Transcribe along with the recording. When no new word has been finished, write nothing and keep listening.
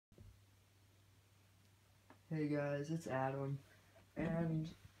Hey guys, it's Adam, and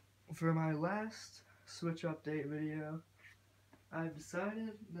for my last Switch update video, I've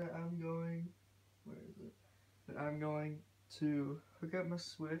decided that I'm going to hook up my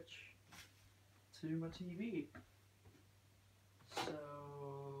Switch to my TV.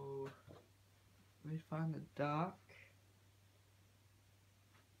 So, let me find the dock,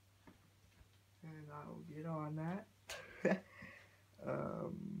 and I will get on that.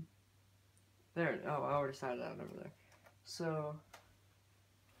 I already signed out over there. So,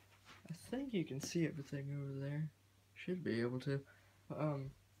 I think you can see everything over there. Should be able to.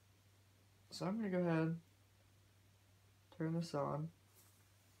 So I'm gonna go ahead, turn this on.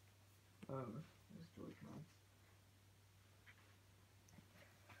 There's Joy-Con.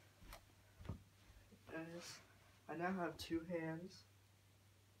 Guys, I now have two hands,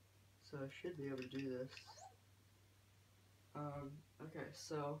 so I should be able to do this. Okay,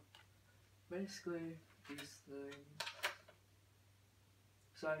 so basically these things.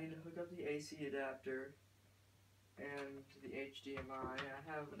 So I need to hook up the AC adapter and the HDMI. I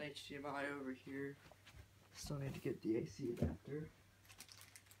have an HDMI over here. Still need to get the AC adapter.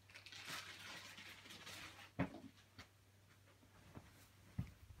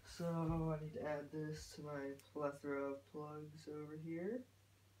 So I need to add this to my plethora of plugs over here.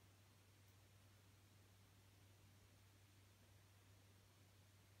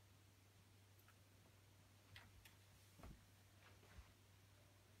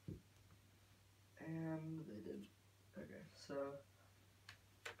 And they did. Okay, so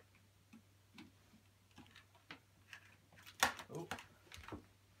oh.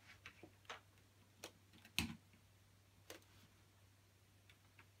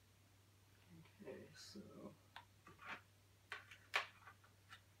 Okay, so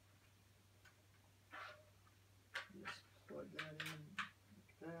just plug that in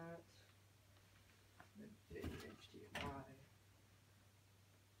like that. Then take the HDMI.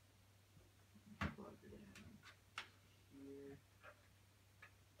 Plug it in here.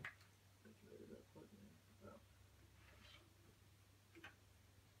 Where did that plug in? Oh.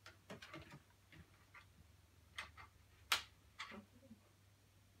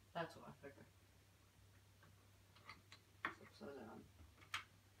 That's why. Okay. It's upside down.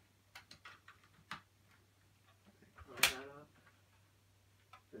 Okay, close that up.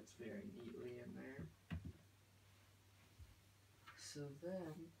 Fits very neatly in there. So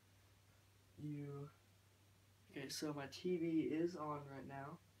then okay, so my TV is on right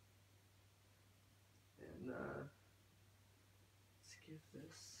now. And let's give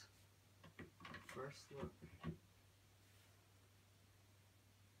this a first look.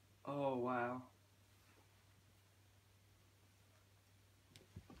 Oh wow.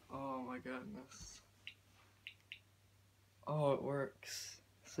 Oh my goodness. Oh, it works.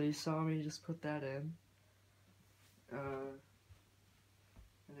 So you saw me just put that in. And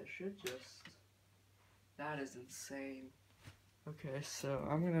it should just... That is insane. Okay, so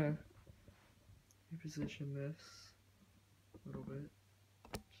I'm gonna reposition this a little bit.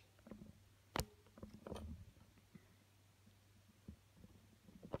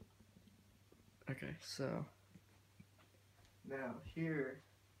 Okay, so now here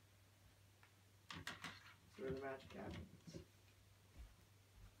is where the magic happens.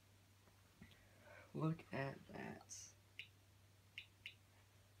 Look at that.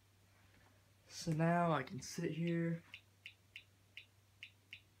 So now I can sit here,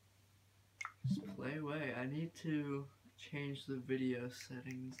 just play away. I need to change the video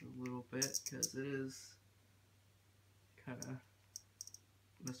settings a little bit because it is kind of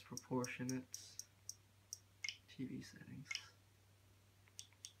misproportionate TV settings.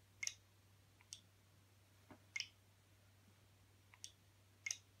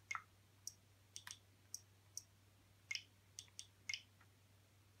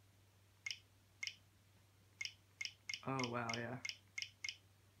 Oh wow, yeah.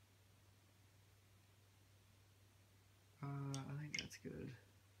 I think that's good.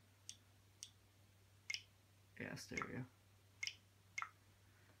 Yeah, stereo.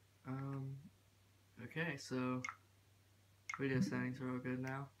 Okay, so video settings are all good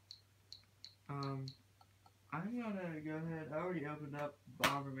now. I'm gonna go ahead. I already opened up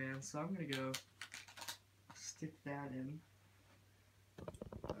Bomberman, so I'm gonna go stick that in.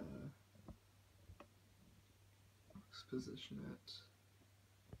 Let's position it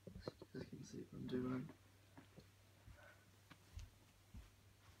so you guys can see what I'm doing.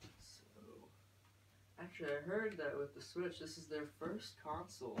 So, actually, I heard that with the Switch, this is their first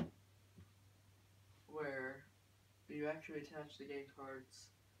console where you actually attach the game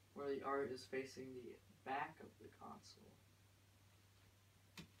cards where the art is facing the back of the console.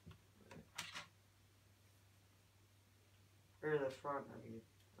 Or the front, I mean.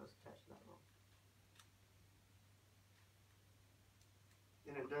 I was attached to that wrong.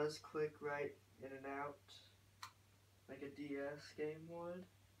 And it does click right in and out, like a DS game would.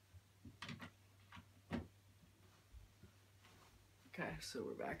 Okay, so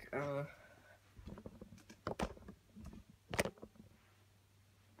we're back.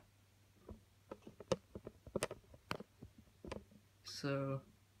 So,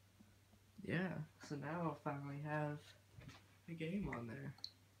 yeah. So now I'll finally have a game on there.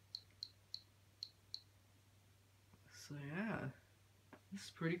 So yeah, this is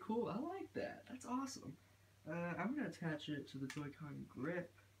pretty cool. I like that. That's awesome. I'm gonna attach it to the Joy-Con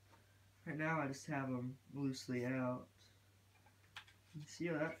grip. Right now I just have them loosely out. You see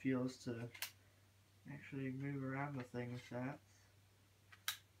how that feels to actually move around the thing with that.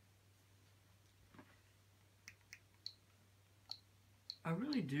 I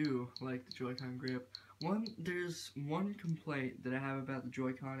really do like the Joy-Con grip. There's one complaint that I have about the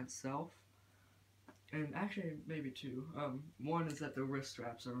Joy-Con itself, and actually maybe two. One is that the wrist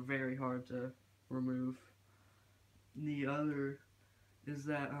straps are very hard to remove. The other is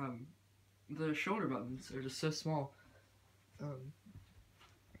that the shoulder buttons are just so small. I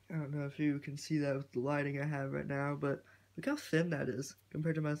don't know if you can see that with the lighting I have right now, but look how thin that is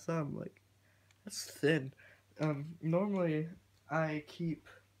compared to my thumb. Like, that's thin. Normally I keep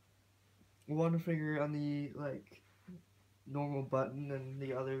one finger on the like normal button and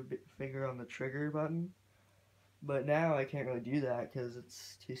the other finger on the trigger button, but now I can't really do that because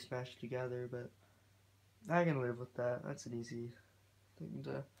it's too smashed together. But I can live with that. That's an easy thing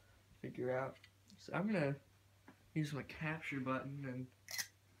to figure out. So I'm gonna use my capture button and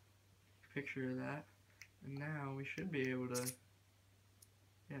picture of that, and now we should be able to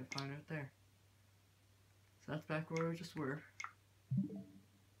find it there. So that's back where we just were.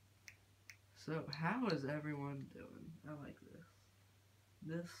 So how is everyone doing? I like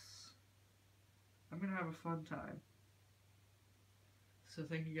this. I'm gonna have a fun time. So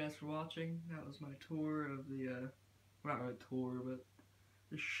thank you guys for watching. That was my tour of the well, not really a tour, but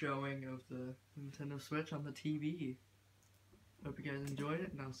the showing of the Nintendo Switch on the TV. Hope you guys enjoyed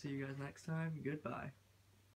it, and I'll see you guys next time. Goodbye.